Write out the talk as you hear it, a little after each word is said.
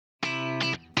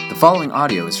following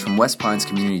audio is from West Pines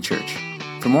Community Church.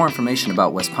 For more information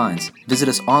about West Pines, visit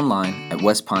us online at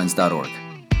westpines.org.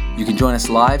 You can join us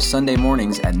live Sunday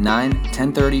mornings at 9,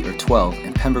 10:30, or 12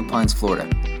 in Pembroke Pines, Florida,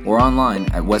 or online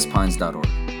at westpines.org.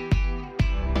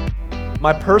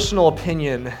 My personal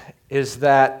opinion is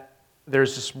that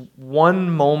there's this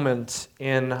one moment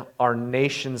in our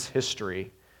nation's history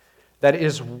that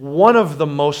is one of the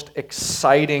most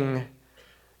exciting,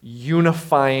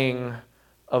 unifying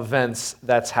events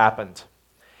that's happened.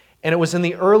 And it was in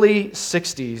the early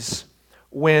 60s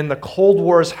when the Cold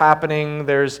War is happening.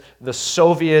 There's the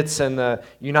Soviets and the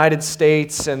United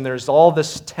States, and there's all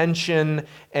this tension,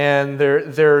 and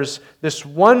there's this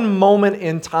one moment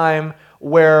in time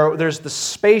where there's the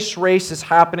space race is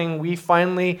happening. We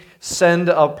finally send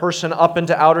a person up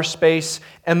into outer space,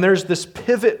 and there's this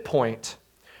pivot point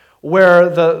where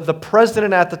the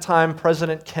president at the time,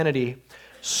 President Kennedy,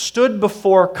 stood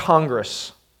before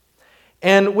Congress.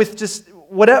 And with just,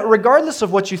 regardless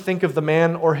of what you think of the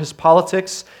man or his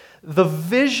politics, the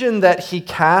vision that he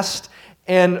cast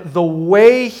and the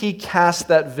way he cast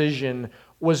that vision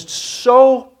was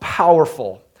so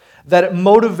powerful that it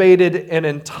motivated an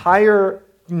entire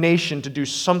nation to do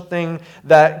something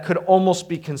that could almost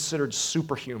be considered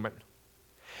superhuman.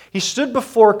 He stood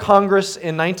before Congress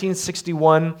in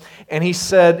 1961, and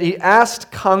he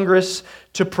asked Congress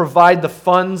to provide the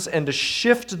funds and to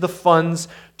shift the funds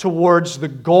towards the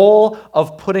goal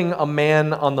of putting a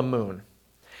man on the moon.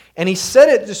 And he said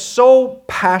it just so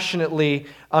passionately,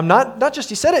 not just,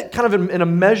 he said it kind of in a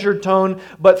measured tone,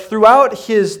 but throughout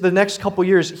the next couple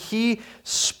years, he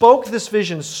spoke this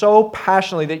vision so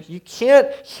passionately that you can't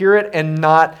hear it and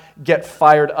not get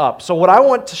fired up. So what I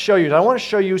want to show you is I want to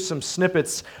show you some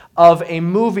snippets of a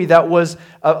movie that was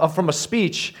from a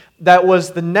speech that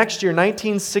was the next year,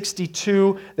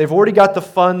 1962. They've already got the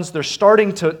funds. They're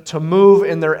starting to move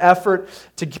in their effort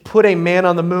to put a man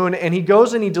on the moon. And he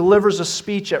goes and he delivers a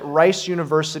speech at Rice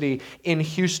University in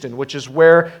Houston, which is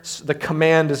where the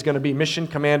command is going to be. Mission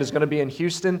Command is going to be in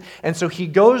Houston. And so he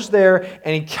goes there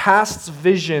and he casts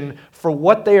vision for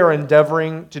what they are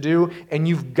endeavoring to do. And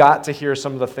you've got to hear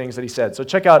some of the things that he said. So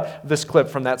check out this clip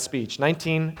from that speech,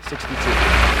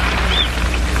 1962.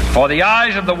 For the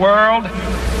eyes of the world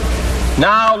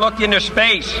now look into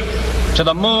space, to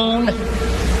the moon,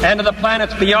 and to the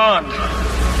planets beyond.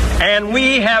 And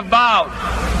we have vowed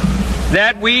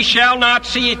that we shall not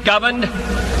see it governed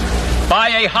by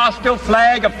a hostile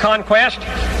flag of conquest,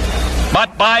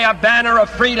 but by a banner of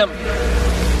freedom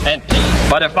and peace.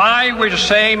 But if I were to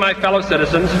say, my fellow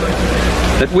citizens,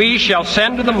 that we shall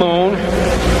send to the moon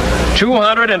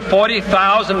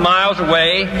 240,000 miles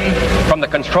away from the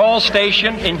control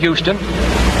station in Houston,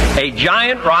 a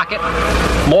giant rocket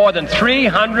more than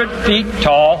 300 feet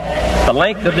tall, the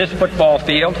length of this football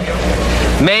field,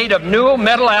 made of new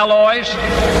metal alloys,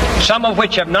 some of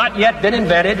which have not yet been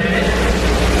invented,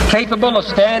 capable of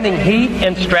standing heat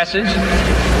and stresses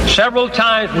several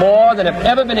times more than have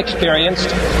ever been experienced,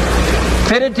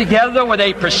 fitted together with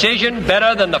a precision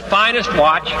better than the finest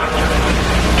watch,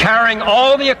 carrying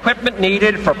all the equipment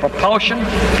needed for propulsion,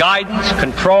 guidance,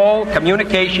 control,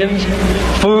 communications,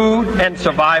 food, and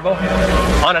survival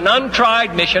on an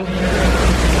untried mission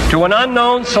to an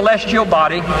unknown celestial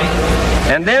body,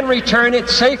 and then return it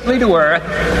safely to Earth,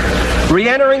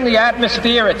 re-entering the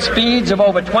atmosphere at speeds of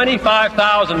over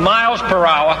 25,000 miles per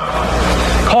hour,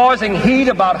 causing heat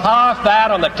about half that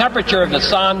on the temperature of the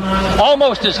sun,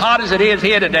 almost as hot as it is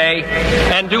here today,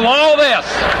 and do all this,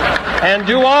 and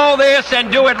do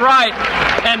it right,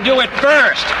 and do it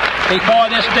first. Before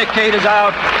this decade is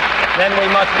out, then we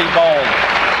must be bold.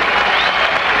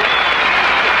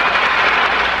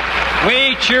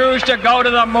 We choose to go to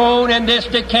the moon in this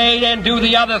decade and do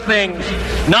the other things,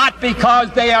 not because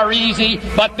they are easy,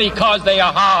 but because they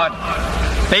are hard.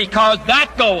 Because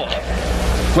that goal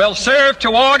will serve to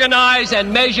organize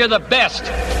and measure the best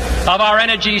of our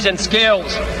energies and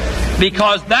skills,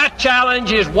 because that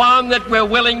challenge is one that we're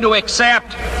willing to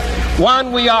accept,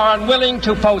 one we are unwilling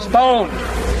to postpone,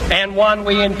 and one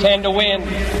we intend to win,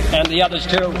 and the others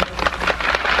too.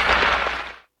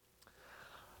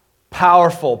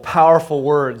 Powerful, powerful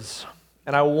words.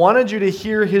 And I wanted you to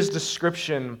hear his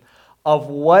description of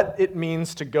what it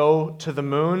means to go to the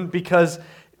moon, because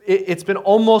it's been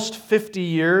almost 50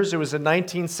 years. It was in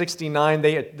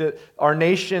 1969. Our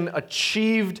nation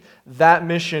achieved that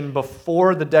mission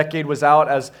before the decade was out,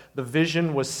 as the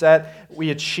vision was set. We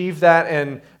achieved that,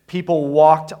 and people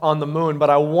walked on the moon.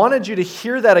 But I wanted you to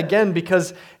hear that again,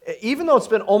 because even though it's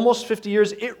been almost 50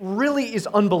 years, it really is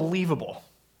unbelievable.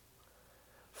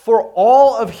 For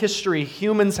all of history,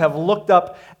 humans have looked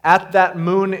up at that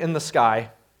moon in the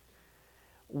sky,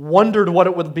 wondered what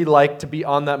it would be like to be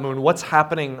on that moon, what's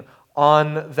happening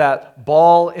on that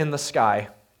ball in the sky.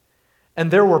 And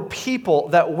there were people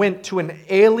that went to an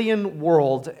alien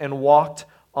world and walked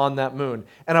on that moon.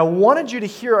 And I wanted you to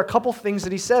hear a couple things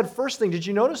that he said. First thing, did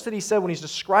you notice that he said when he's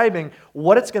describing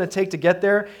what it's going to take to get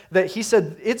there, that he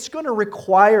said it's going to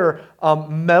require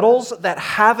metals that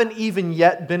haven't even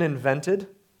yet been invented?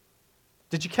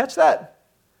 Did you catch that?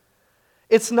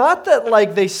 It's not that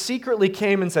like they secretly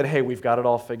came and said, hey, we've got it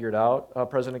all figured out,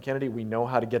 President Kennedy. We know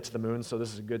how to get to the moon, so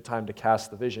this is a good time to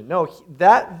cast the vision. No,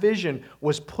 that vision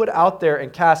was put out there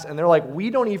and cast, and they're like,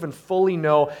 we don't even fully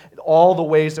know all the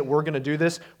ways that we're going to do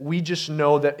this. We just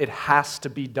know that it has to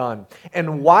be done.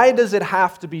 And why does it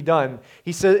have to be done?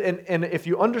 He said, and if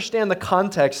you understand the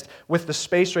context with the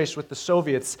space race with the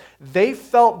Soviets, they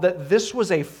felt that this was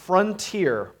a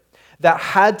frontier that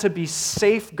had to be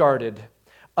safeguarded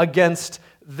against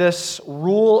this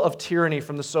rule of tyranny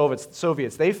from the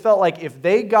Soviets. They felt like if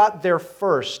they got there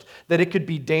first, that it could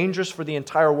be dangerous for the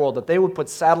entire world, that they would put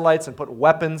satellites and put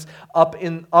weapons up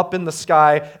in the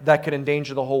sky that could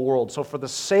endanger the whole world. So for the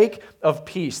sake of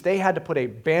peace, they had to put a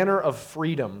banner of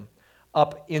freedom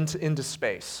up into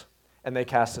space. And they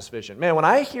cast this vision. Man, when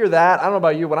I hear that, I don't know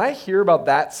about you, when I hear about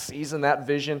that season, that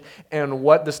vision, and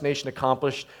what this nation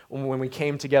accomplished when we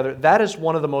came together, that is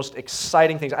one of the most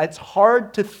exciting things. It's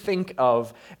hard to think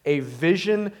of a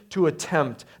vision to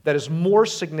attempt that is more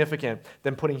significant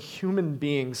than putting human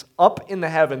beings up in the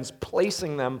heavens,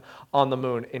 placing them on the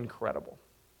moon. Incredible.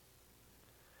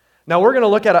 Now, we're going to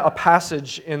look at a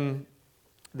passage in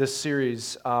this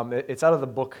series. It's out of the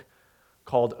book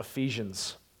called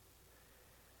Ephesians.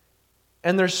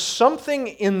 And there's something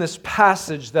in this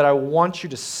passage that I want you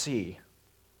to see.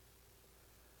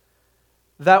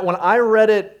 That when I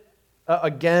read it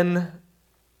again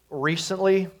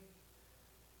recently,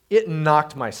 it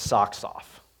knocked my socks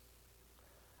off.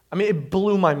 I mean, it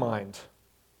blew my mind.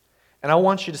 And I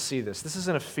want you to see this. This is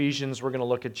in Ephesians. We're going to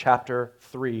look at chapter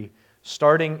 3,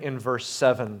 starting in verse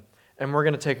 7. And we're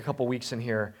going to take a couple weeks in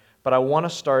here. But I want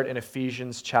to start in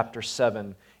Ephesians chapter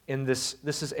 7. This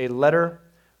is a letter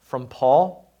from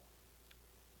Paul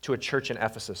to a church in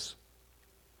Ephesus.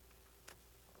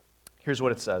 Here's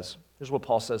what it says. Here's what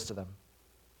Paul says to them.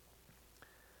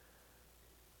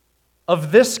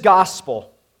 Of this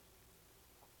gospel,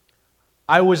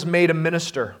 I was made a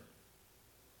minister,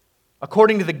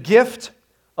 according to the gift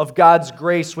of God's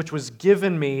grace, which was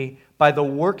given me by the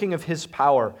working of His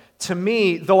power. To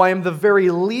me, though I am the very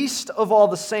least of all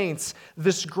the saints,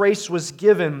 this grace was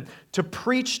given to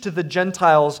preach to the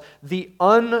Gentiles the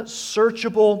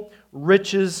unsearchable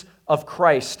riches of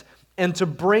Christ, and to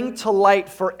bring to light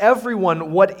for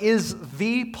everyone what is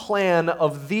the plan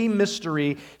of the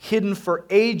mystery hidden for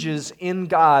ages in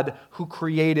God who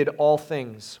created all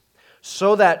things,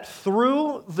 so that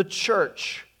through the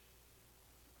church,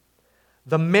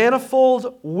 the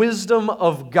manifold wisdom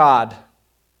of God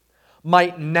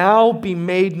might now be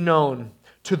made known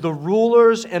to the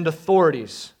rulers and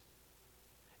authorities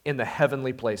in the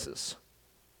heavenly places.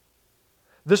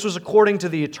 This was according to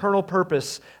the eternal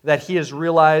purpose that He has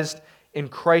realized in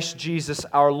Christ Jesus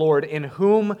our Lord, in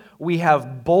whom we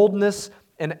have boldness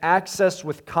and access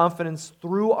with confidence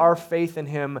through our faith in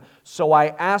Him. So I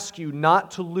ask you not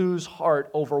to lose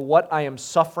heart over what I am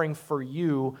suffering for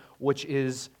you, which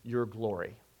is your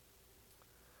glory.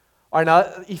 All right,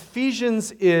 now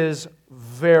Ephesians is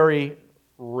very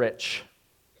rich.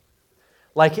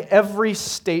 Like every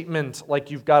statement, like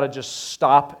you've got to just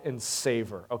stop and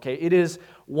savor, okay? It is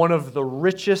one of the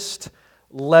richest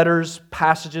letters,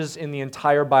 passages in the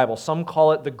entire Bible. Some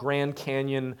call it the Grand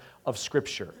Canyon of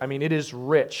Scripture. I mean, it is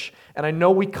rich. And I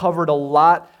know we covered a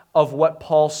lot of what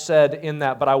Paul said in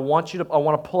that, but I want to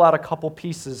pull out a couple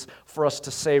pieces for us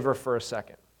to savor for a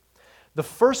second. The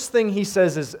first thing he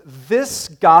says is, this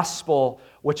gospel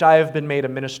which I have been made a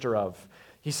minister of.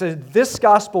 He said, this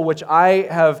gospel which I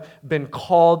have been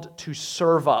called to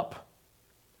serve up.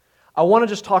 I want to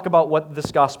just talk about what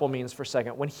this gospel means for a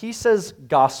second. When he says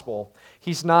gospel,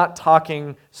 he's not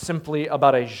talking simply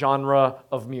about a genre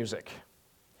of music.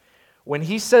 When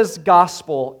he says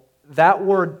gospel, that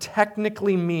word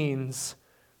technically means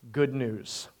good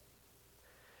news.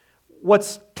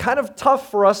 What's kind of tough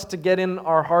for us to get in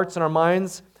our hearts and our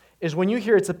minds is when you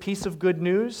hear it's a piece of good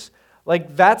news,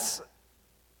 like that's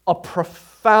a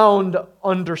profound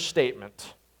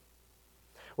understatement.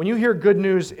 When you hear good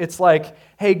news, it's like,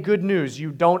 hey, good news,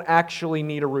 you don't actually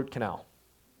need a root canal.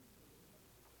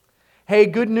 Hey,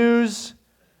 good news,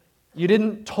 you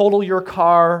didn't total your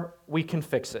car, we can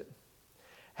fix it.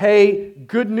 Hey,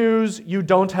 good news, you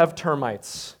don't have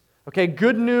termites. Okay,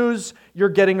 good news, you're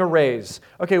getting a raise.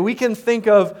 Okay, we can think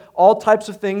of all types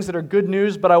of things that are good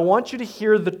news, but I want you to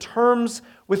hear the terms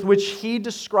with which he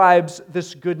describes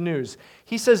this good news.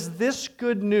 He says this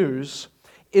good news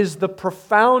is the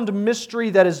profound mystery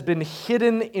that has been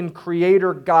hidden in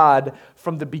Creator God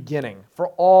from the beginning, for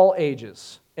all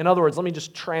ages. In other words, let me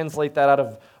just translate that out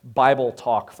of Bible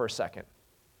talk for a second.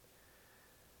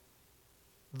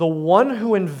 The one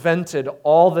who invented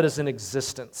all that is in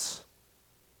existence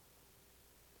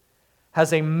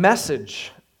has a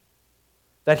message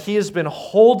that he has been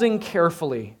holding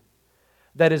carefully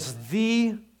that is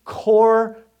the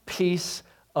core piece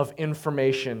of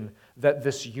information that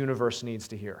this universe needs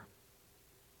to hear.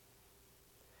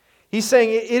 He's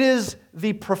saying it is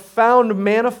the profound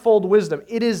manifold wisdom.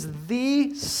 It is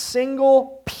the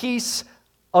single piece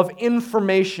of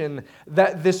information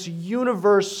that this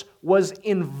universe was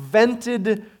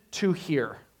invented to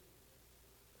hear.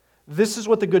 This is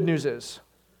what the good news is.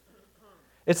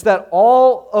 It's that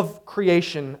all of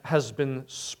creation has been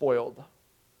spoiled.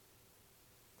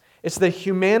 It's that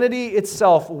humanity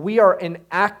itself, we are in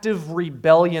active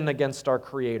rebellion against our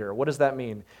Creator. What does that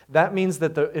mean? That means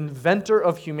that the inventor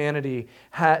of humanity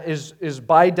is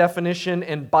by definition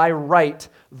and by right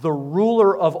the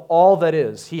ruler of all that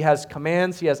is. He has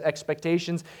commands, he has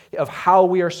expectations of how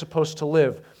we are supposed to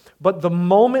live. But the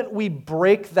moment we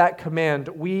break that command,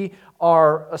 we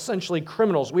are essentially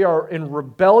criminals. We are in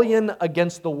rebellion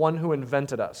against the one who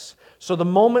invented us. So the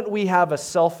moment we have a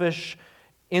selfish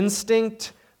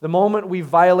instinct, the moment we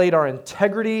violate our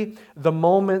integrity, the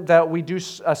moment that we do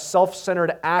a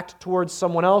self-centered act towards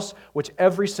someone else, which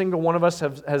every single one of us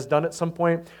has done at some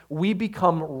point, we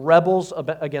become rebels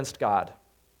against God.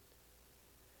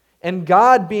 And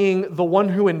God, being the one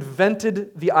who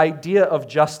invented the idea of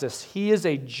justice, He is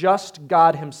a just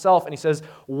God Himself. And He says,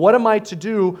 what am I to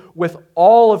do with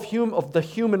all of the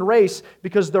human race?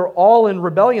 Because they're all in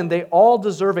rebellion. They all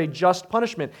deserve a just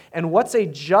punishment. And what's a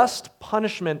just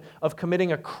punishment of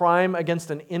committing a crime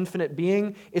against an infinite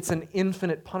being? It's an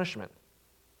infinite punishment.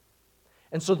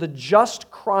 And so the just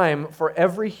crime for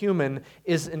every human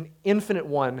is an infinite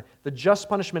one. The just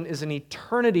punishment is an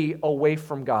eternity away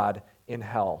from God in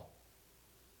hell.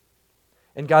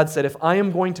 And God said, if I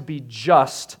am going to be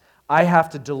just, I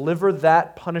have to deliver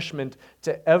that punishment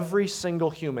to every single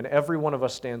human. Every one of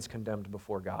us stands condemned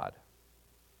before God.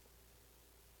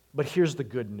 But here's the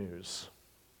good news.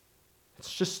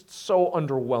 It's just so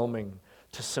underwhelming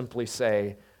to simply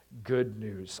say good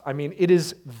news. I mean, it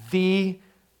is the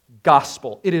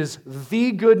gospel. It is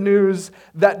the good news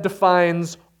that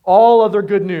defines all other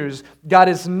good news. God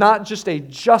is not just a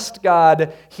just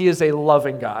God, He is a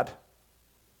loving God.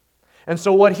 And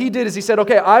so what He did is He said,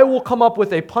 okay, I will come up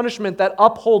with a punishment that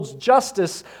upholds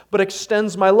justice but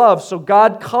extends my love. So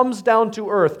God comes down to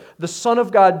earth, the Son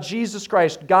of God, Jesus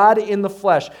Christ, God in the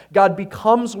flesh. God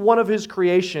becomes one of His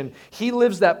creation. He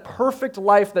lives that perfect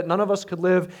life that none of us could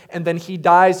live, and then He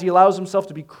dies. He allows Himself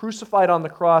to be crucified on the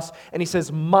cross, and He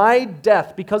says, my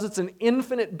death, because it's an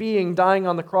infinite being dying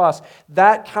on the cross,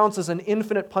 that counts as an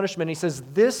infinite punishment. He says,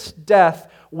 this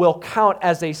death will count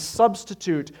as a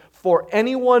substitute for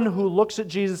anyone who looks at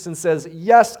Jesus and says,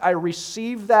 yes, I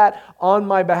receive that on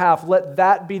my behalf. Let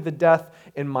that be the death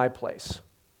in my place.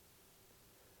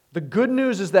 The good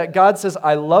news is that God says,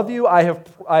 I love you. I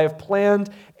have planned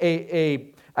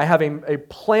I have a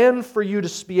plan for you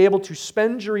to be able to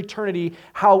spend your eternity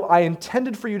how I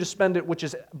intended for you to spend it, which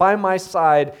is by my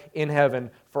side in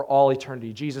heaven for all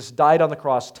eternity. Jesus died on the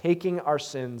cross, taking our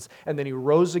sins, and then He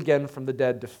rose again from the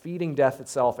dead, defeating death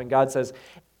itself. And God says,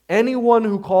 anyone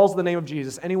who calls the name of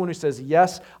Jesus, anyone who says,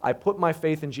 yes, I put my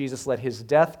faith in Jesus, let His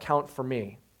death count for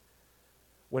me.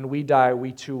 When we die,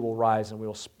 we too will rise and we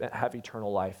will have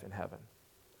eternal life in heaven.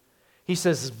 He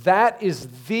says that is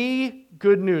the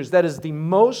good news. That is the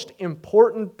most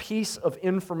important piece of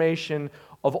information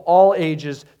of all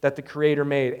ages that the Creator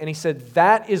made. And He said,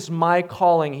 that is my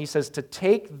calling, He says, to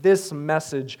take this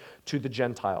message to the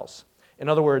Gentiles. In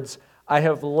other words, I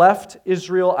have left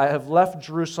Israel, I have left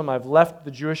Jerusalem, I've left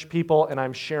the Jewish people, and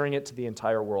I'm sharing it to the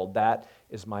entire world. That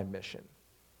is my mission.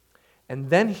 And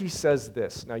then He says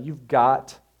this. Now you've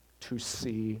got to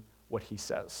see what He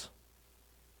says.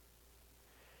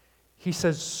 He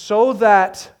says, so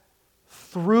that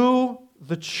through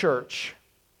the church,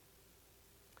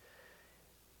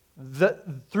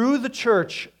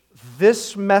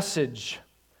 this message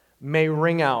may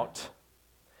ring out.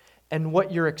 And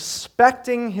what you're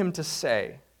expecting Him to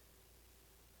say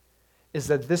is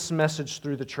that this message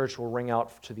through the church will ring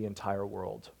out to the entire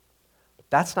world. But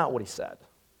that's not what He said.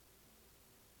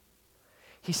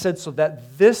 He said so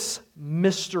that this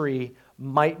mystery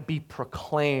might be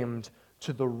proclaimed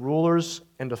to the rulers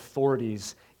and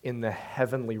authorities in the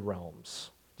heavenly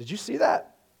realms. Did you see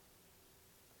that?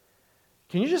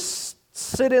 Can you just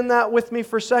sit in that with me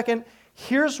for a second?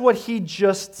 Here's what he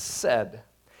just said.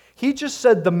 He just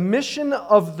said the mission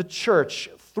of the church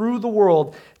through the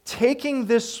world, taking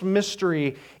this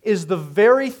mystery, is the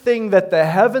very thing that the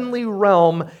heavenly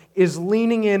realm is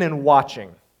leaning in and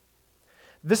watching.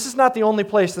 This is not the only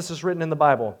place this is written in the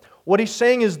Bible. What he's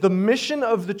saying is the mission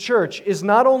of the church is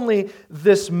not only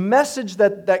this message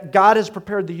that God has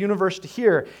prepared the universe to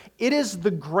hear, it is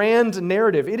the grand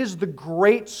narrative. It is the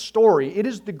great story. It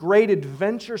is the great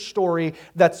adventure story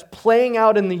that's playing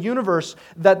out in the universe,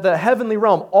 that the heavenly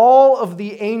realm, all of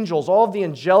the angels, all of the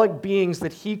angelic beings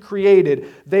that he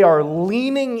created, they are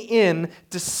leaning in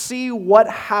to see what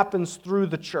happens through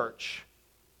the church.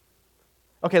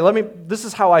 Okay, this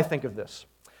is how I think of this.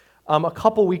 A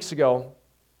couple weeks ago,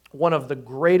 one of the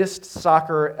greatest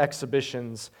soccer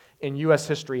exhibitions in U.S.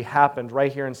 history happened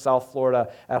right here in South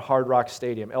Florida at Hard Rock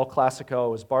Stadium. El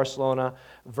Clasico was Barcelona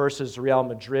versus Real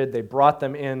Madrid. They brought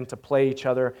them in to play each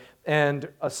other, and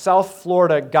South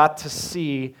Florida got to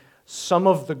see some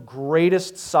of the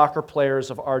greatest soccer players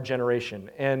of our generation.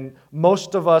 And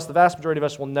most of us, the vast majority of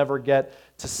us, will never get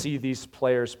to see these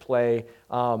players play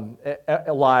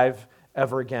live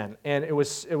ever again. And it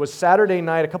was Saturday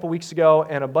night a couple weeks ago,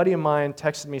 and a buddy of mine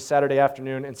texted me Saturday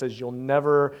afternoon and says, "You'll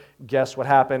never guess what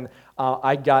happened.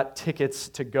 I got tickets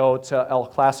to go to El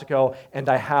Clasico, and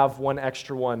I have one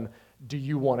extra one. Do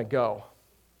you want to go?"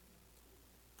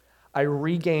 I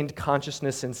regained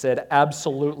consciousness and said,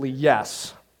 "Absolutely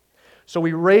yes." So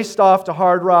we raced off to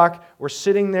Hard Rock. We're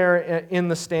sitting there in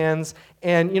the stands.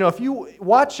 And, if you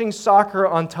watching soccer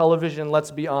on television,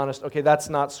 let's be honest, okay, that's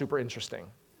not super interesting.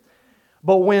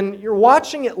 But when you're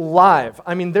watching it live,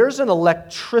 there's an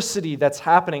electricity that's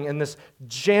happening in this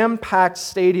jam-packed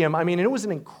stadium. It was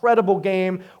an incredible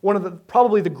game.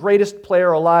 Probably the greatest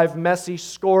player alive, Messi,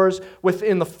 scores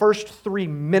within the first 3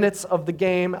 minutes of the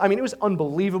game. It was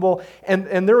unbelievable.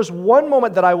 And there was one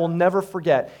moment that I will never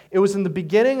forget. It was in the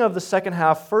beginning of the second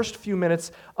half, first few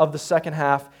minutes of the second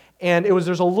half, and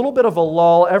there's a little bit of a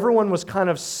lull. Everyone was kind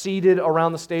of seated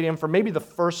around the stadium for maybe the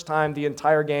first time the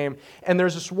entire game. And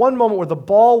there's this one moment where the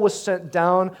ball was sent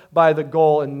down by the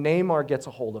goal and Neymar gets a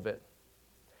hold of it.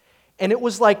 And it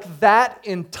was like that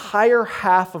entire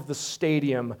half of the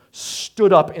stadium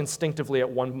stood up instinctively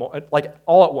at one moment, like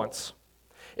all at once.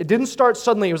 It didn't start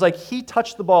suddenly. It was like he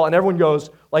touched the ball and everyone goes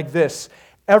like this.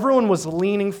 Everyone was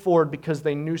leaning forward because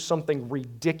they knew something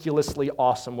ridiculously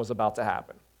awesome was about to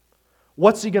happen.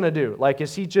 What's he going to do?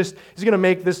 Is he going to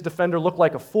make this defender look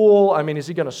like a fool? Is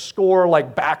he going to score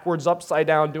backwards, upside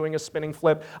down, doing a spinning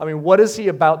flip? What is he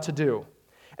about to do?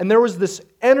 And there was this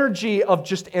energy of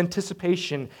just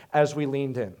anticipation as we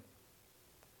leaned in.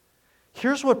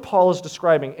 Here's what Paul is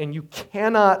describing, and you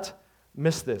cannot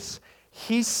miss this.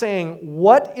 He's saying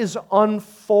what is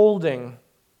unfolding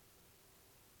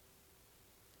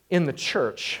in the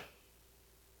church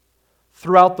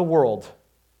throughout the world.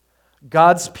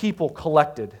 God's people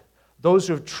collected, those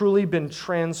who have truly been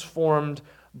transformed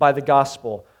by the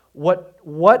gospel.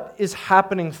 What is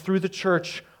happening through the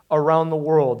church around the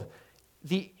world?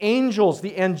 The angels,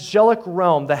 the angelic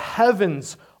realm, the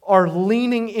heavens are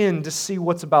leaning in to see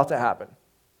what's about to happen.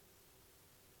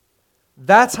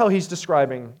 That's how he's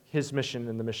describing his mission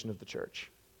and the mission of the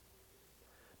church.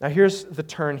 Now here's the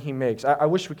turn he makes. I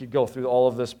wish we could go through all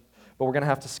of this, but we're going to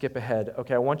have to skip ahead.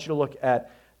 Okay, I want you to look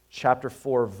at chapter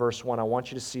 4, verse 1. I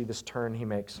want you to see this turn he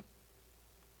makes.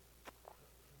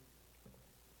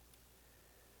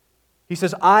 He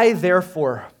says, "I,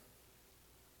 therefore,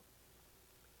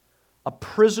 a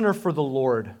prisoner for the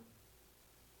Lord,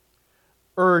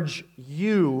 urge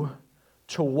you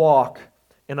to walk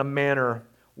in a manner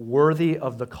worthy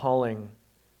of the calling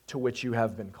to which you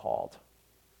have been called."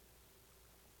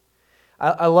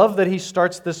 I love that he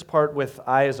starts this part with,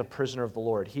 "I as a prisoner of the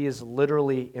Lord." He is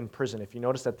literally in prison. If you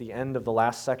notice at the end of the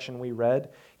last section we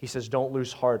read, he says, "Don't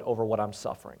lose heart over what I'm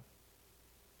suffering."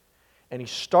 And he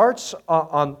starts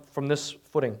from this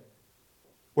footing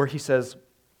where he says,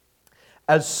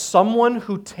 "As someone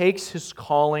who takes his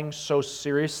calling so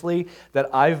seriously that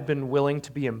I've been willing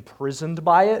to be imprisoned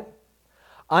by it,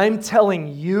 I'm telling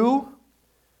you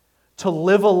to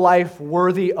live a life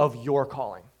worthy of your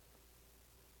calling."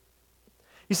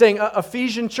 He's saying,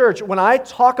 Ephesian church, when I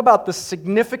talk about the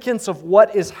significance of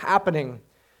what is happening,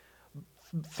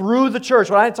 through the church.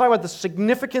 When I talk about the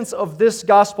significance of this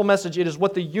gospel message, it is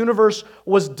what the universe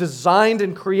was designed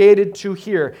and created to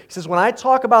hear. He says, when I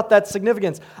talk about that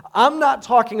significance, I'm not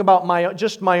talking about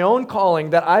just my own calling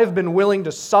that I've been willing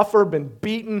to suffer, been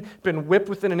beaten, been whipped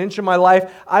within an inch of my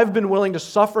life. I've been willing to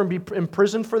suffer and be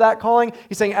imprisoned for that calling.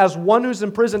 He's saying, as one who's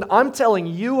imprisoned, I'm telling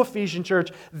you, Ephesian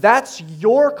church, that's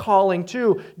your calling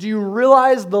too. Do you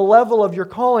realize the level of your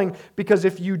calling? Because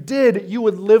if you did, you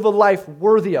would live a life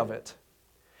worthy of it.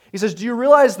 He says, do you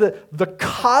realize the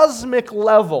cosmic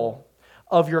level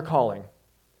of your calling?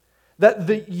 That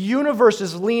the universe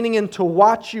is leaning in to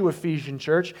watch you, Ephesian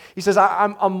church. He says,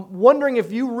 I'm wondering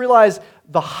if you realize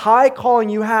the high calling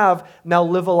you have, now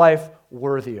live a life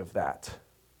worthy of that.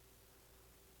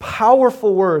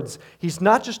 Powerful words. He's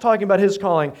not just talking about his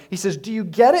calling. He says, do you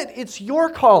get it? It's your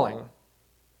calling.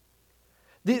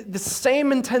 The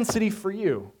same intensity for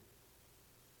you.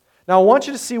 Now, I want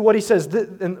you to see what he says,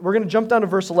 and we're going to jump down to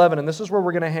verse 11, and this is where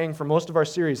we're going to hang for most of our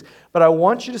series. But I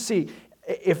want you to see,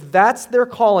 if that's their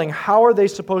calling, how are they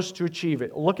supposed to achieve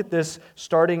it? Look at this,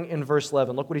 starting in verse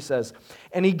 11. Look what he says.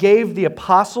 And he gave the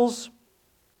apostles,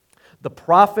 the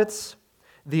prophets,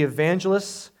 the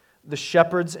evangelists, the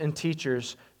shepherds, and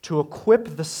teachers to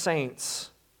equip the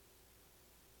saints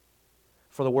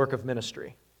for the work of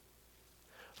ministry,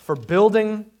 for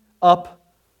building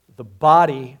up the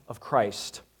body of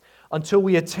Christ, until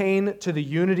we attain to the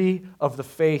unity of the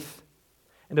faith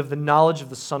and of the knowledge of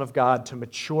the Son of God, to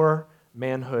mature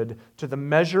manhood, to the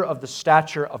measure of the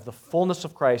stature of the fullness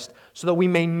of Christ, so that we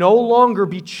may no longer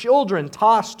be children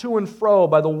tossed to and fro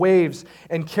by the waves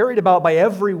and carried about by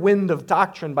every wind of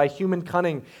doctrine, by human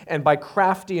cunning and by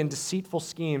crafty and deceitful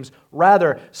schemes.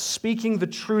 Rather, speaking the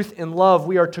truth in love,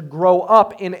 we are to grow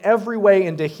up in every way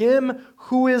into Him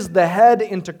who is the head,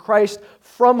 into Christ,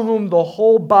 from whom the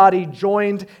whole body,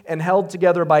 joined and held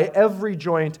together by every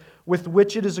joint with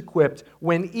which it is equipped,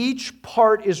 when each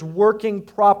part is working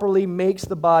properly, makes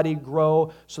the body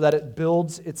grow so that it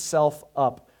builds itself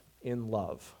up in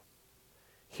love.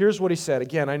 Here's what he said.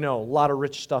 Again, I know, a lot of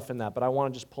rich stuff in that, but I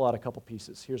want to just pull out a couple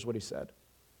pieces. Here's what he said.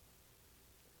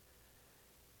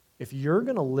 If you're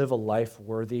going to live a life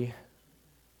worthy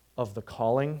of the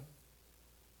calling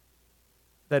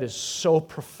that is so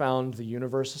profound the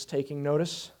universe is taking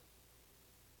notice,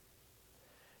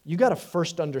 you got to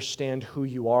first understand who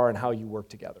you are and how you work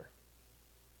together.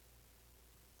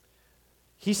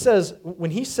 He says,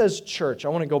 when he says church, I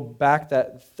want to go back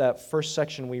that first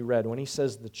section we read. When he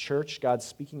says the church, God's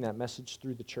speaking that message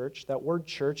through the church. That word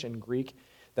church in Greek,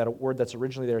 that word that's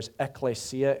originally there is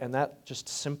ekklesia, and that just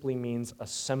simply means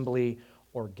assembly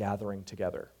or gathering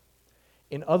together.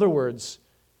 In other words,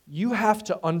 you have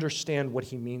to understand what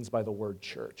he means by the word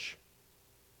church.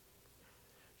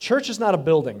 Church is not a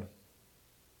building.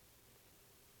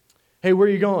 Hey, where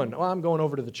are you going? Oh, I'm going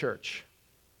over to the church.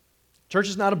 Church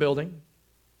is not a building.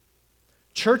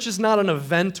 Church is not an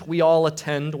event we all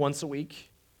attend once a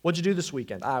week. What'd you do this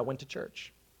weekend? I went to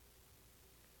church.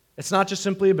 It's not just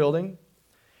simply a building.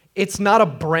 It's not a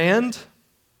brand.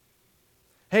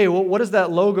 Hey, well, what does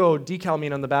that logo decal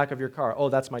mean on the back of your car? Oh,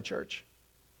 that's my church.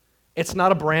 It's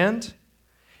not a brand.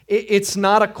 It's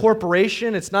not a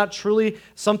corporation. It's not truly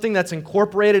something that's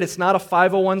incorporated. It's not a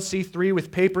 501c3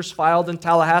 with papers filed in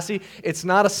Tallahassee. It's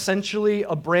not essentially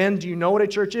a brand. Do you know what a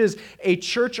church is? A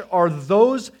church are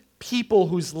those people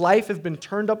whose life have been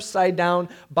turned upside down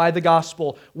by the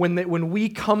gospel. When we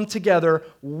come together,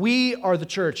 we are the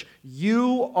church.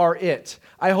 You are it.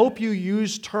 I hope you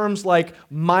use terms like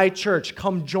my church.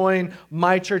 Come join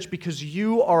my church, because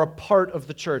you are a part of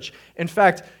the church. In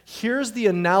fact, here's the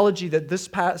analogy that this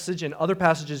passage and other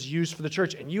passages use for the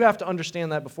church, and you have to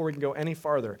understand that before we can go any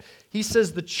farther. He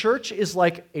says the church is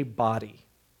like a body.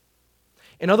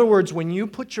 In other words, when you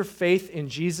put your faith in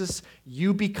Jesus,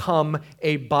 you become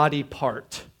a body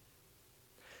part.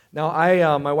 Now,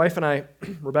 my wife and I,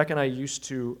 Rebecca and I, used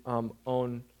to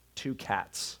own 2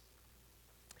 cats.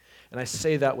 And I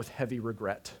say that with heavy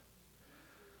regret.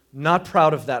 Not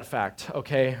proud of that fact,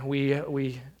 okay?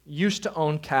 We used to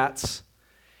own cats.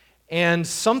 And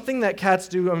something that cats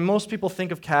do, I mean, most people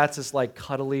think of cats as like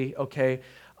cuddly, okay?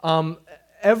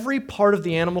 Every part of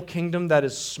the animal kingdom that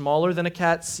is smaller than a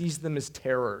cat sees them as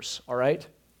terrors, all right?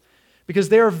 Because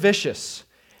they are vicious.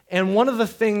 And one of the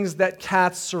things that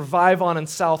cats survive on in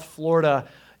South Florida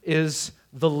is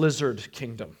the lizard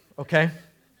kingdom, okay?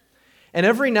 And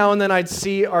every now and then I'd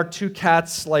see our two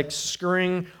cats like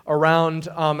scurrying around,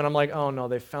 and I'm like, oh no,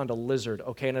 they found a lizard.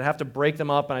 Okay, and I'd have to break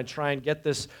them up, and I'd try and get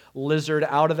this lizard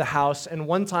out of the house. And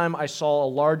one time I saw a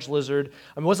large lizard.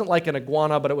 I mean, it wasn't like an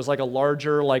iguana, but it was like a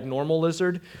larger, like normal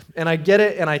lizard. And I get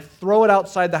it, and I throw it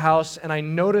outside the house, and I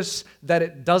notice that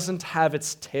it doesn't have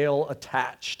its tail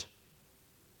attached.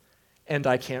 And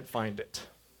I can't find it.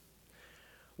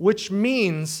 Which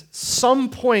means some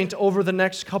point over the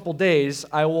next couple days,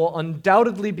 I will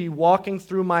undoubtedly be walking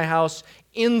through my house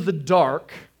in the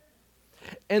dark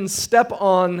and step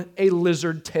on a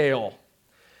lizard tail.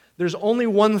 There's only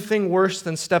one thing worse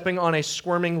than stepping on a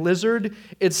squirming lizard.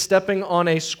 It's stepping on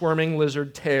a squirming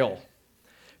lizard tail.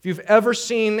 If you've ever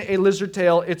seen a lizard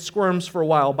tail, it squirms for a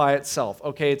while by itself.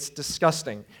 Okay, it's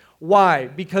disgusting. Why?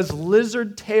 Because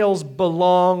lizard tails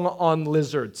belong on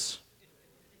lizards.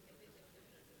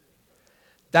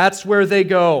 That's where they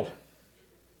go.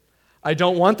 I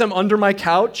don't want them under my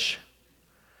couch.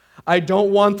 I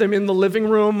don't want them in the living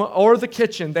room or the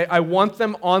kitchen. I want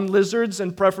them on lizards,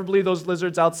 and preferably those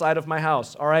lizards outside of my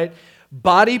house, all right?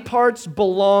 Body parts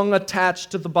belong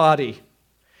attached to the body.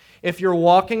 If you're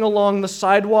walking along the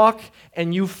sidewalk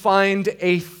and you find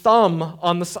a thumb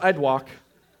on the sidewalk,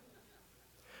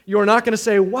 you're not going to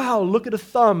say, wow, look at a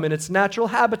thumb in its natural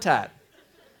habitat.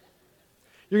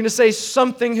 You're going to say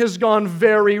something has gone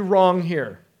very wrong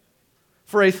here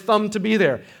for a thumb to be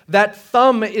there. That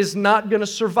thumb is not going to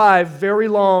survive very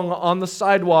long on the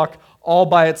sidewalk all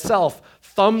by itself.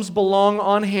 Thumbs belong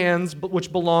on hands,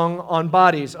 which belong on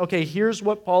bodies. Okay, here's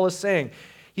what Paul is saying.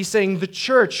 He's saying the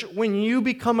church, when you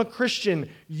become a Christian,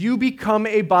 you become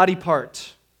a body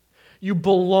part. You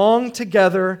belong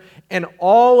together, and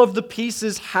all of the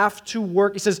pieces have to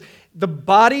work. He says the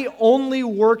body only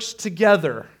works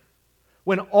together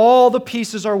when all the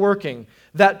pieces are working.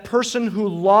 That person who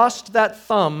lost that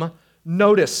thumb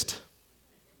noticed.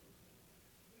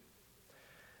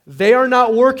 They are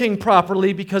not working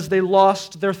properly because they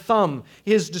lost their thumb.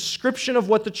 His description of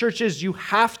what the church is, you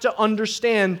have to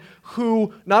understand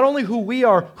not only who we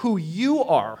are, who you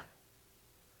are.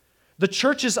 The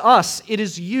church is us. It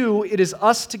is you. It is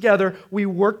us together. We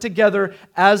work together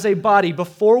as a body.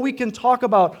 Before we can talk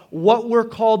about what we're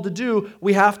called to do,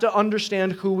 we have to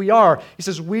understand who we are. He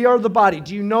says, we are the body.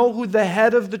 Do you know who the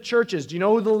head of the church is? Do you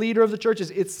know who the leader of the church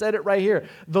is? It said it right here.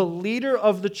 The leader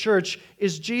of the church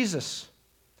is Jesus.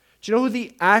 Do you know who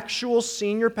the actual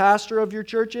senior pastor of your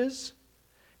church is?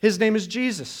 His name is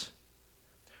Jesus.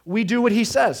 We do what he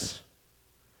says.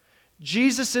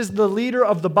 Jesus is the leader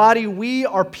of the body. We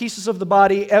are pieces of the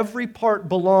body. Every part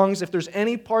belongs. If there's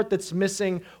any part that's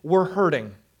missing, we're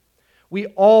hurting. We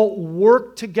all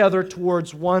work together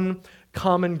towards one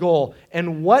common goal.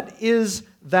 And what is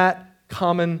that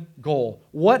common goal?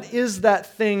 What is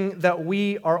that thing that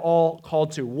we are all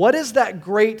called to? What is that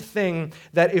great thing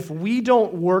that if we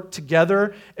don't work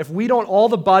together, if all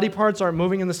the body parts aren't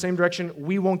moving in the same direction,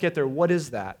 we won't get there? What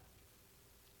is that?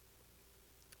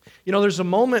 You know, there's a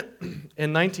moment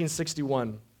in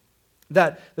 1961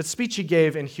 that the speech he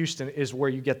gave in Houston is where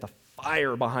you get the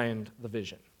fire behind the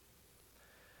vision.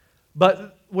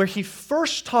 But where he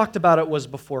first talked about it was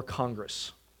before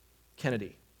Congress,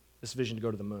 Kennedy, this vision to go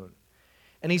to the moon.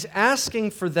 And he's asking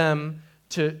for them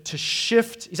to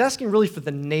shift, he's asking really for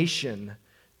the nation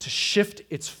to shift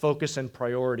its focus and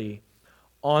priority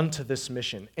onto this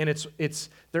mission. And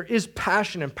there is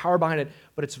passion and power behind it,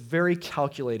 but it's very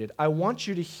calculated. I want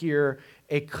you to hear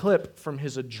a clip from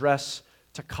his address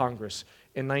to Congress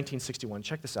in 1961.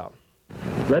 Check this out.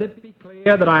 Let it be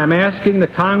clear that I am asking the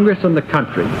Congress and the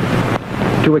country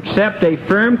to accept a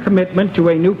firm commitment to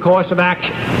a new course of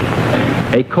action,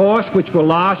 a course which will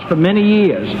last for many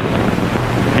years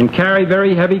and carry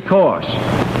very heavy costs,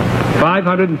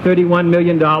 $531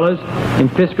 million in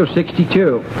fiscal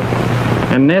 62,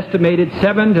 and an estimated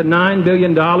 $7 to $9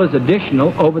 billion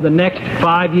additional over the next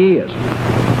 5 years.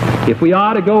 If we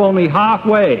are to go only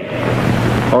halfway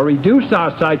or reduce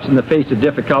our sights in the face of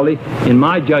difficulty, in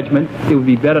my judgment, it would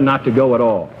be better not to go at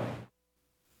all.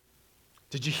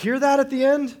 Did you hear that at the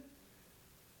end?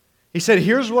 He said,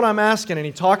 here's what I'm asking, and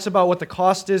he talks about what the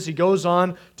cost is. He goes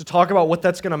on to talk about what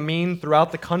that's going to mean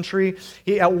throughout the country.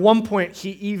 At one point,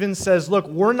 he even says, look,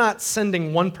 we're not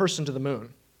sending one person to the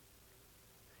moon.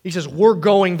 He says, we're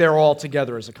going there all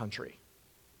together as a country.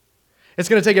 It's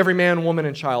going to take every man, woman,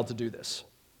 and child to do this.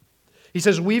 He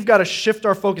says, we've got to shift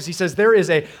our focus. He says, there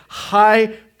is a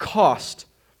high cost.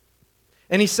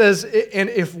 And he says, and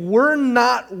if we're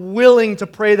not willing to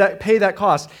pay that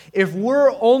cost, if we're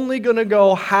only going to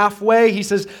go halfway, he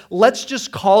says, let's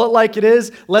just call it like it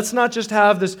is. Let's not just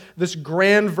have this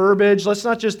grand verbiage. Let's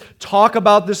not just talk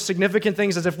about this significant thing.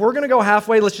 He says, if we're going to go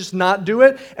halfway, let's just not do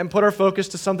it and put our focus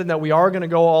to something that we are going to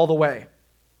go all the way.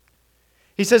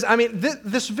 He says,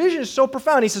 this vision is so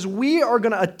profound. He says, we are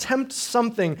going to attempt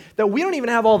something that we don't even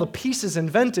have all the pieces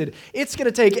invented. It's going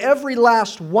to take every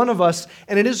last one of us,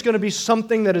 and it is going to be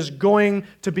something that is going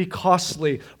to be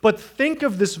costly. But think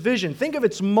of this vision. Think of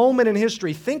its moment in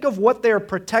history. Think of what they're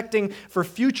protecting for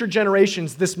future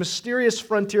generations, this mysterious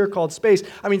frontier called space.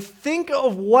 Think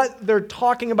of what they're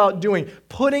talking about doing,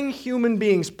 putting human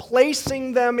beings,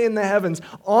 placing them in the heavens,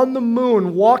 on the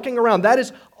moon, walking around. That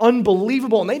is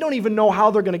unbelievable, and they don't even know how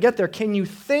they're going to get there. Can you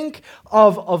think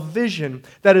of a vision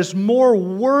that is more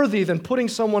worthy than putting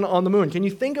someone on the moon? Can you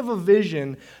think of a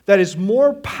vision that is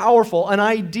more powerful, an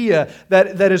idea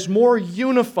that is more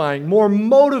unifying, more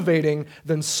motivating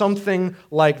than something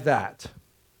like that?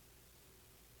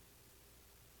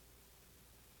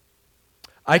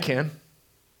 I can.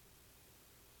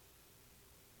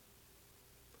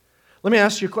 Let me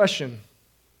ask you a question.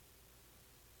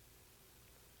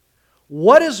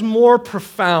 What is more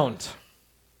profound?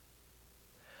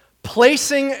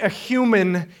 Placing a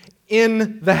human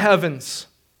in the heavens,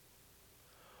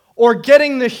 or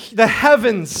getting the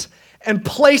heavens and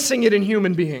placing it in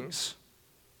human beings?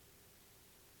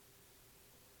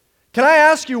 Can I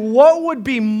ask you, what would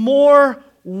be more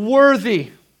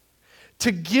worthy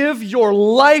to give your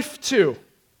life to?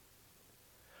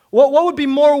 What would be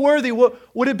more worthy?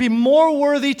 Would it be more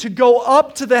worthy to go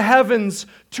up to the heavens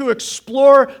to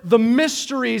explore the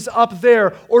mysteries up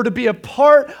there, or to be a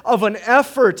part of an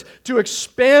effort to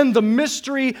expand the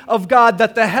mystery of God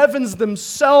that the heavens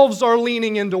themselves are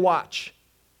leaning in to watch?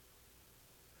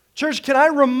 Church, can I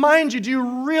remind you, do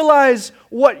you realize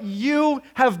what you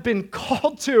have been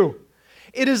called to?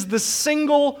 It is the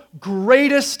single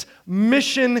greatest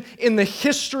mission in the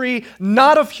history,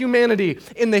 not of humanity,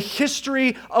 in the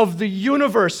history of the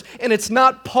universe. And it's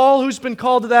not Paul who's been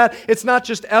called to that. It's not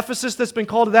just Ephesus that's been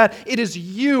called to that. It is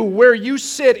you, where you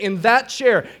sit in that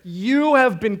chair. You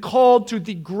have been called to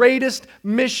the greatest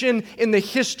mission in the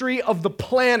history of the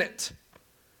planet.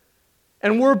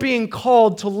 And we're being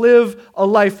called to live a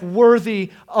life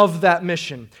worthy of that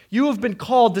mission. You have been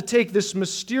called to take this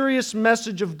mysterious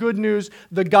message of good news,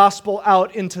 the gospel,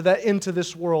 out into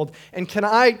this world. And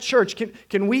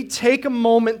can we take a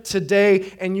moment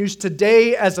today and use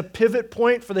today as a pivot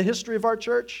point for the history of our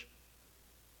church?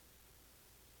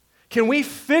 Can we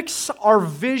fix our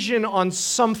vision on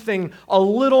something a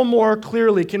little more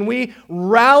clearly? Can we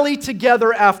rally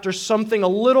together after something a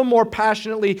little more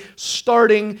passionately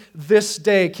starting this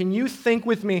day? Can you think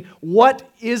with me, what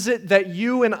is it that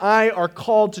you and I are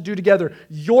called to do together?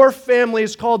 Your family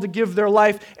is called to give their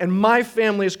life, and my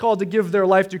family is called to give their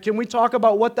life to. Can we talk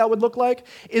about what that would look like?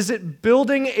 Is it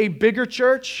building a bigger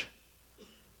church?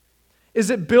 Is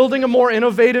it building a more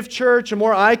innovative church, a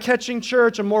more eye-catching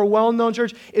church, a more well-known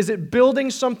church? Is it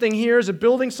building something here? Is it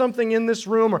building something in this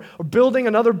room, or building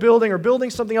another building, or building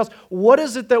something else? What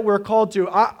is it that we're called to?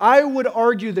 I would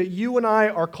argue that you and I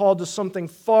are called to something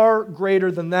far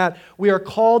greater than that. We are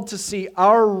called to see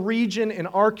our region and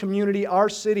our community, our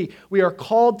city. We are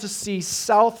called to see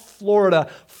South Florida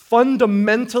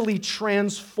fundamentally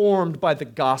transformed by the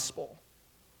gospel.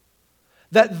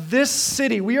 That this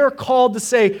city, we are called to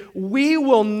say, we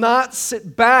will not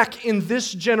sit back in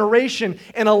this generation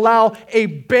and allow a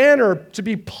banner to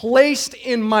be placed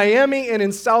in Miami and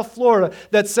in South Florida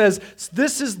that says,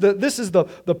 this is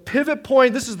the pivot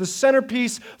point, this is the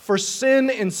centerpiece for sin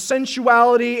and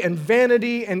sensuality and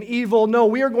vanity and evil. No,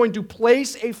 we are going to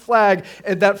place a flag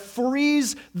that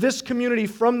frees this community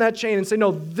from that chain and say,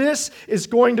 no, this is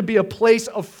going to be a place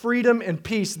of freedom and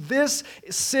peace. This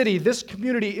city, this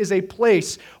community is a place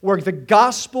where the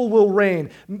gospel will reign.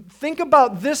 Think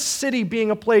about this city being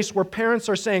a place where parents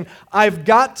are saying, I've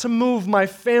got to move my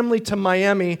family to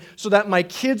Miami so that my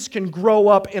kids can grow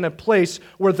up in a place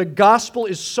where the gospel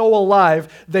is so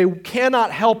alive, they cannot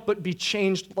help but be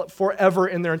changed forever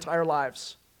in their entire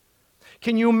lives.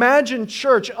 Can you imagine,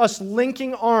 church, us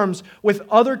linking arms with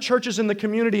other churches in the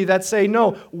community that say,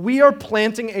 no, we are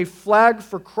planting a flag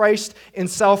for Christ in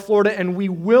South Florida, and we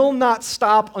will not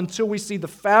stop until we see the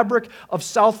fabric of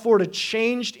South Florida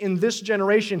changed in this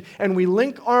generation. And we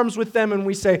link arms with them and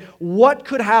we say, what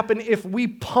could happen if we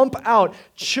pump out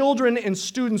children and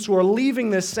students who are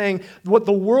leaving this saying what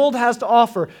the world has to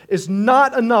offer is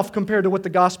not enough compared to what the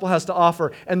gospel has to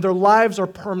offer, and their lives are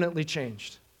permanently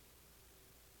changed?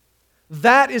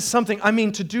 That is something,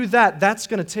 to do that, that's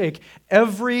going to take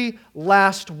every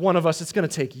last one of us. It's going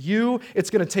to take you. It's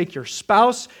going to take your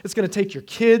spouse. It's going to take your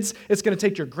kids. It's going to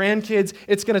take your grandkids.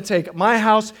 It's going to take my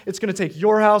house. It's going to take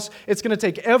your house. It's going to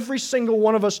take every single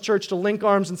one of us, church, to link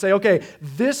arms and say, okay,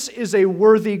 this is a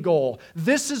worthy goal.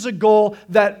 This is a goal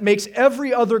that makes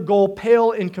every other goal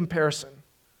pale in comparison.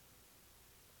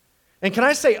 And can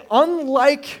I say,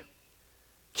 unlike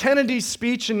Kennedy's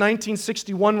speech in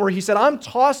 1961 where he said, I'm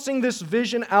tossing this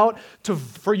vision out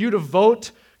for you to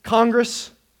vote,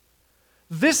 Congress,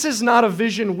 this is not a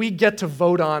vision we get to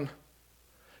vote on.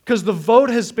 Because the vote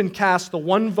has been cast, the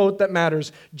one vote that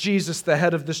matters, Jesus, the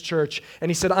head of this church. And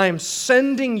he said, I am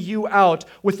sending you out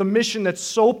with a mission that's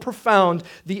so profound,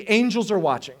 the angels are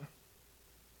watching.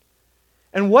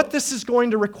 And what this is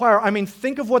going to require,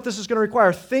 think of what this is going to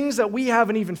require. Things that we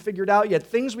haven't even figured out yet.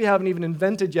 Things we haven't even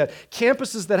invented yet.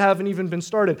 Campuses that haven't even been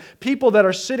started. People that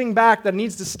are sitting back that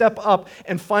needs to step up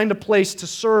and find a place to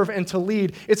serve and to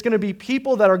lead. It's going to be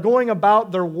people that are going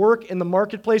about their work in the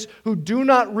marketplace who do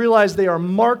not realize they are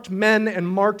marked men and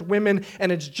marked women,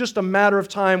 and it's just a matter of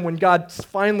time when God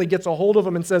finally gets a hold of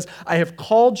them and says, I have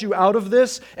called you out of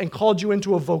this and called you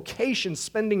into a vocation,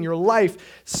 spending your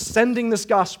life sending this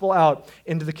gospel out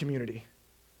into the community.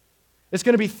 It's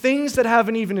going to be things that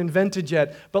haven't even invented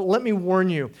yet, but let me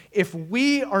warn you, if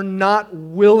we are not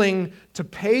willing to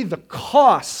pay the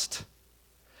cost,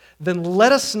 then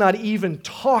let us not even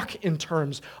talk in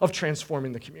terms of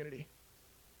transforming the community.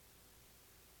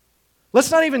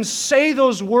 Let's not even say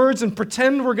those words and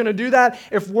pretend we're going to do that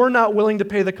if we're not willing to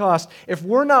pay the cost. If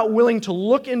we're not willing to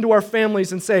look into our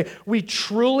families and say, we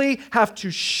truly have to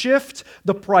shift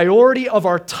the priority of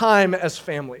our time as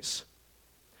families.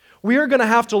 We are going to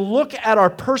have to look at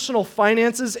our personal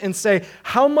finances and say,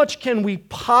 how much can we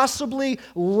possibly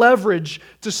leverage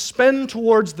to spend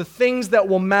towards the things that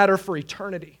will matter for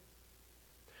eternity?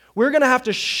 We're going to have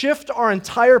to shift our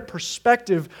entire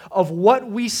perspective of what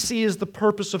we see as the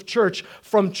purpose of church.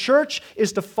 From church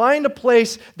is to find a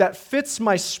place that fits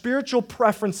my spiritual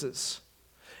preferences.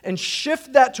 And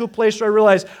shift that to a place where I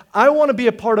realize I want to be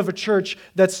a part of a church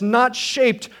that's not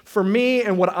shaped for me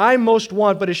and what I most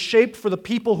want, but is shaped for the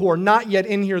people who are not yet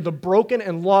in here, the broken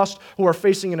and lost who are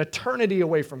facing an eternity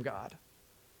away from God.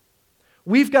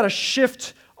 We've got to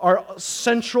shift our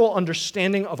central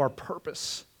understanding of our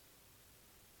purpose.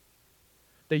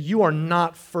 That you are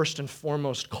not first and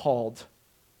foremost called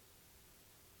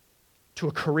to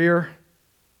a career,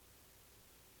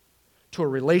 to a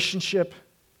relationship,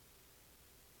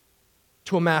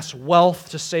 to amass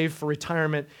wealth, to save for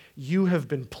retirement. You have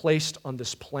been placed on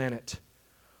this planet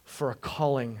for a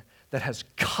calling that has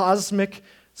cosmic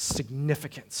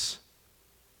significance.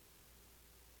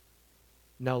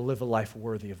 Now live a life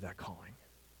worthy of that calling.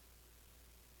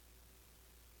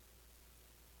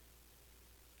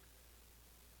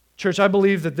 Church, I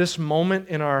believe that this moment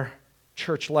in our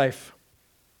church life,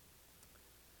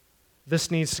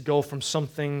 this needs to go from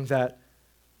something that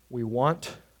we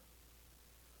want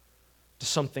to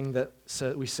something that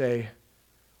we say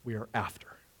we are after,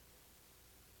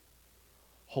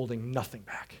 holding nothing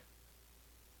back,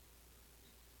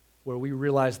 where we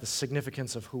realize the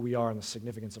significance of who we are and the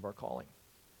significance of our calling.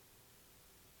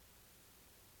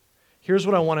 Here's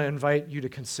what I want to invite you to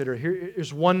consider.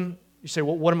 Here's one, you say,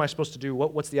 well, what am I supposed to do?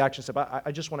 What's the action step?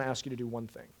 I just want to ask you to do one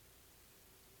thing.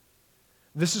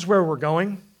 This is where we're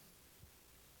going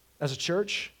as a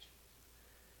church,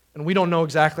 and we don't know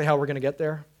exactly how we're going to get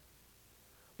there.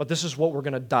 But this is what we're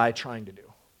going to die trying to do.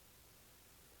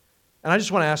 And I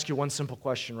just want to ask you one simple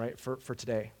question, right, for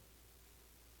today.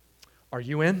 Are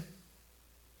you in?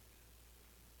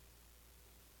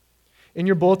 In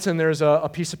your bulletin, there's a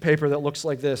piece of paper that looks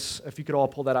like this. If you could all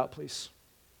pull that out, please.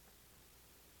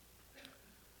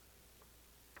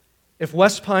 If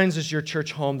West Pines is your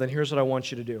church home, then here's what I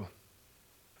want you to do.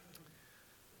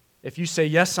 If you say,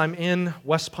 yes, I'm in,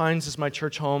 West Pines is my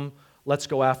church home, let's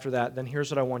go after that, then here's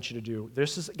what I want you to do.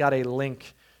 This has got a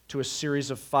link to a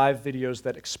series of 5 videos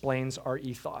that explains our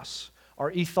ethos. Our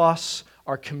ethos,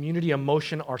 our community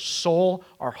emotion, our soul,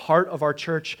 our heart of our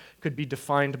church could be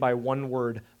defined by one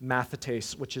word,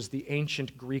 mathetes, which is the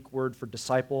ancient Greek word for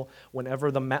disciple. Whenever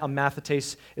a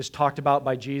mathetes is talked about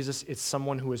by Jesus, it's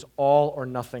someone who is all or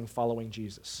nothing following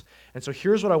Jesus. And so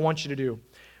here's what I want you to do.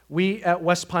 We at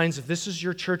West Pines, if this is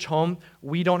your church home,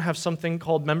 we don't have something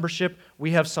called membership.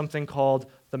 We have something called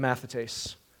the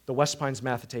Mathetes, the West Pines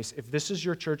Mathetes. If this is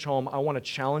your church home, I want to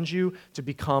challenge you to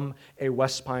become a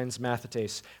West Pines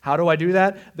Mathetes. How do I do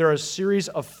that? There are a series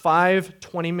of 5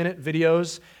 20-minute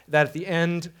videos that at the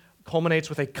end culminates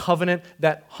with a covenant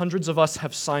that hundreds of us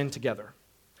have signed together.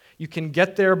 You can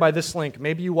get there by this link.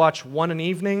 Maybe you watch one an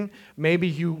evening. Maybe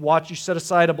you set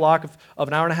aside a block of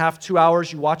an hour and a half, 2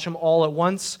 hours. You watch them all at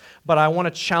once. But I want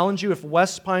to challenge you, if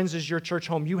West Pines is your church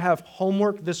home, you have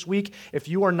homework this week. If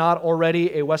you are not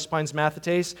already a West Pines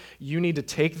Mathetes, you need to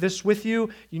take this with you.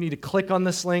 You need to click on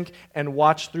this link and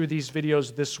watch through these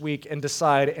videos this week and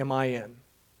decide, am I in?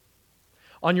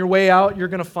 On your way out, you're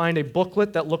going to find a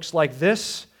booklet that looks like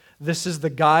this. This is the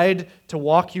guide to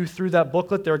walk you through that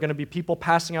booklet. There are going to be people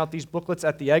passing out these booklets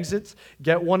at the exits.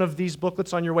 Get one of these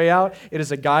booklets on your way out. It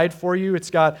is a guide for you. It's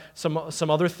got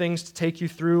some other things to take you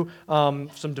through, some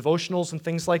devotionals and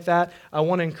things like that. I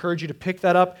want to encourage you to pick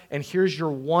that up, and here's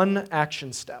your one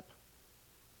action step.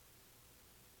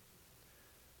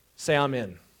 Say, I'm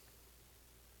in.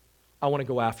 I want to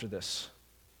go after this.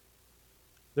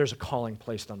 There's a calling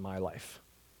placed on my life.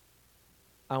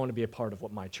 I want to be a part of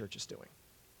what my church is doing.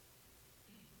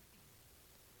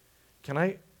 Can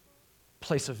I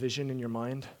place a vision in your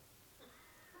mind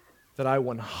that I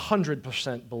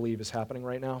 100% believe is happening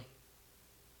right now?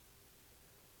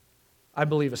 I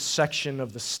believe a section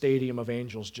of the stadium of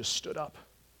angels just stood up.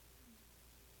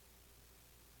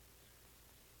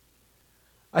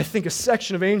 I think a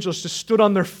section of angels just stood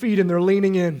on their feet and they're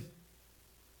leaning in.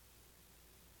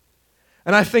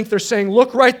 And I think they're saying,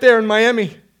 look right there in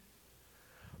Miami,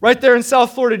 right there in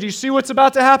South Florida, do you see what's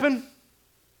about to happen?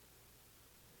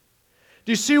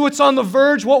 Do you see what's on the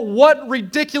verge? What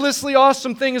ridiculously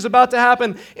awesome thing is about to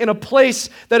happen in a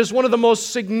place that is one of the most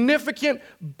significant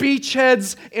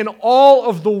beachheads in all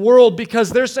of the world? Because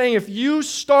they're saying if you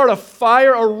start a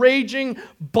fire, a raging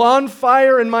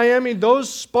bonfire in Miami, those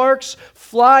sparks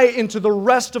fly into the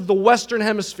rest of the Western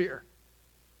Hemisphere.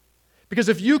 Because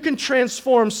if you can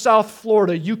transform South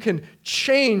Florida, you can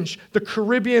change the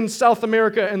Caribbean, South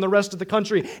America, and the rest of the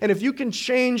country. And if you can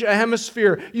change a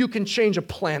hemisphere, you can change a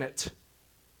planet.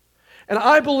 And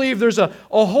I believe there's a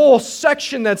whole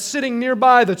section that's sitting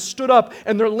nearby that stood up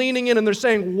and they're leaning in and they're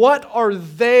saying, what are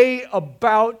they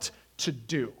about to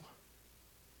do?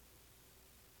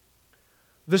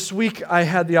 This week I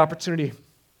had the opportunity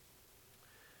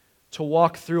to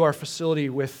walk through our facility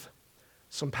with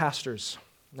some pastors.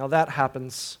 Now that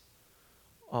happens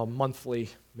monthly,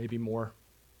 maybe more.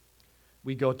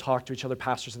 We go talk to each other,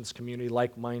 pastors in this community,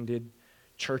 like-minded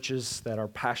churches that are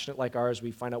passionate like ours.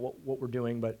 We find out what we're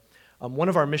doing, but one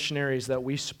of our missionaries that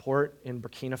we support in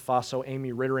Burkina Faso,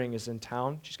 Amy Rittering, is in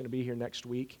town. She's going to be here next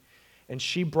week. And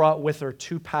she brought with her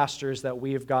 2 pastors that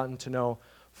we have gotten to know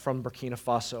from Burkina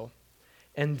Faso.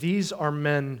 And these are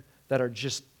men that are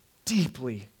just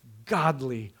deeply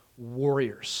godly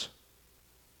warriors.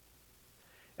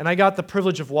 And I got the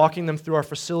privilege of walking them through our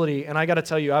facility. And I got to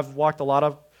tell you, I've walked a lot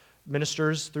of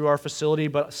ministers through our facility,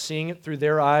 but seeing it through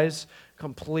their eyes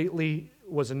completely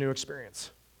was a new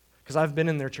experience. Because I've been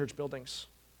in their church buildings.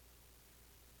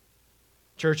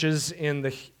 Churches in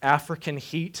the African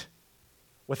heat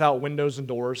without windows and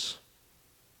doors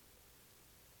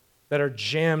that are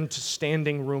jammed to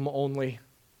standing room only,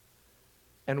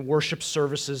 and worship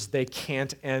services they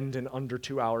can't end in under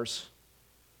 2 hours.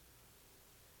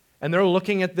 And they're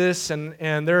looking at this and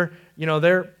they're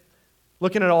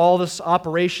looking at all this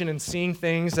operation and seeing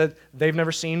things that they've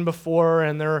never seen before,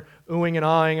 and they're oohing and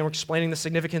aahing, and we're explaining the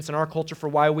significance in our culture for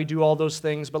why we do all those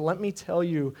things. But let me tell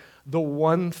you the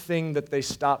one thing that they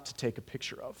stopped to take a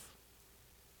picture of.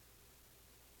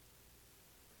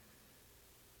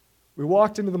 We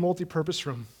walked into the multipurpose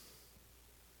room,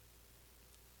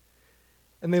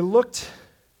 and they looked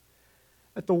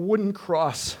at the wooden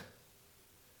cross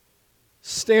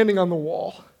standing on the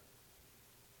wall.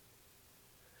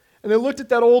 And they looked at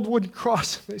that old wooden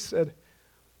cross and they said,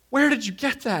 where did you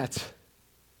get that?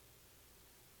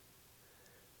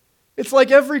 It's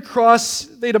like every cross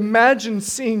they'd imagined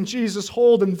seeing Jesus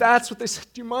hold, and that's what they said,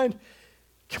 do you mind?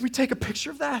 Can we take a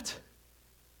picture of that?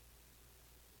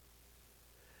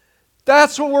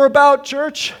 That's what we're about,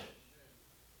 church.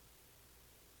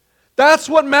 That's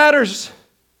what matters.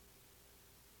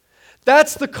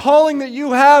 That's the calling that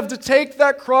you have, to take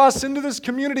that cross into this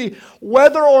community,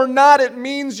 whether or not it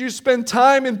means you spend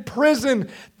time in prison.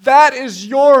 That is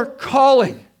your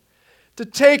calling, to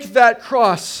take that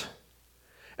cross.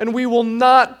 And we will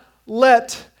not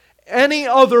let any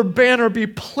other banner be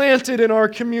planted in our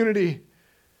community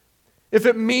if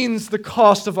it means the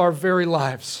cost of our very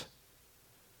lives.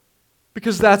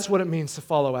 Because that's what it means to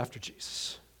follow after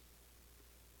Jesus.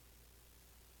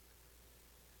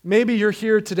 Maybe you're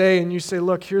here today and you say,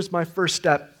 look, here's my first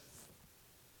step.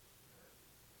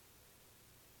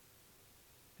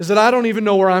 Is that I don't even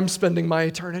know where I'm spending my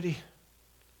eternity.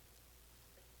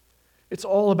 It's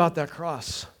all about that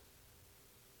cross.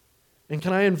 And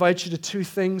can I invite you to 2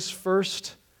 things?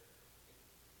 First,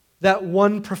 That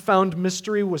one profound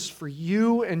mystery was for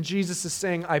you, and Jesus is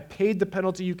saying, I paid the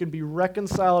penalty. You can be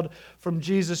reconciled from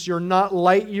Jesus. You're not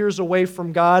light years away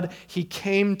from God. He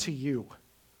came to you,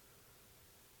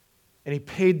 and He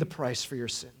paid the price for your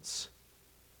sins.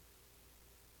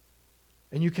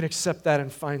 And you can accept that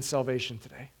and find salvation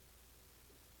today.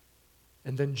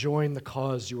 And then join the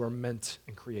cause you are meant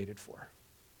and created for.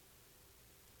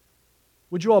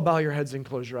 Would you all bow your heads and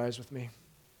close your eyes with me?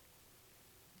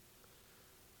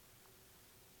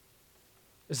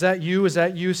 Is that you? Is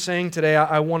that you saying today,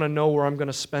 I want to know where I'm going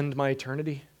to spend my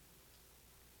eternity?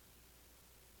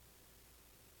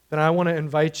 Then I want to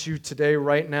invite you today,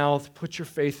 right now, to put your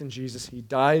faith in Jesus. He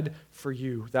died for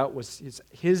you. That was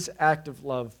his act of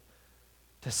love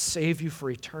to save you for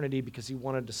eternity because He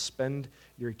wanted to spend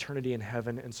your eternity in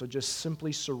heaven. And so just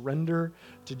simply surrender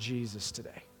to Jesus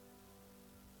today.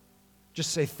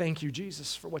 Just say, thank you,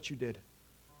 Jesus, for what you did.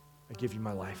 I give you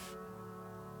my life.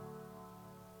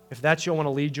 If that's you, I want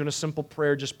to lead you in a simple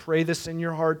prayer. Just pray this in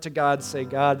your heart to God. Say,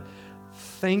 God,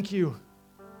 thank you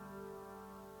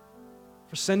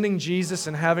for sending Jesus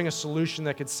and having a solution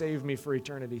that could save me for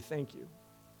eternity. Thank you.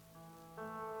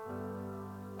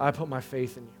 I put my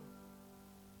faith in you.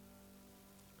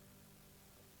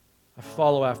 I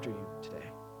follow after you today. I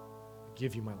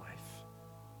give you my life.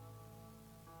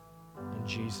 In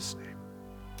Jesus' name,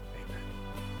 amen.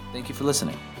 Thank you for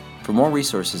listening. For more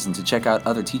resources and to check out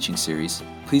other teaching series,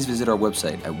 please visit our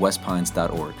website at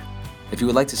westpines.org. If you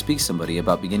would like to speak to somebody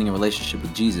about beginning a relationship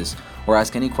with Jesus or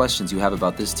ask any questions you have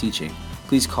about this teaching,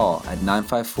 please call at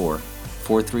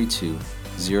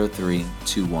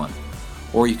 954-432-0321.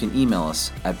 Or you can email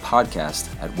us at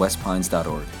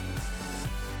podcast@westpines.org.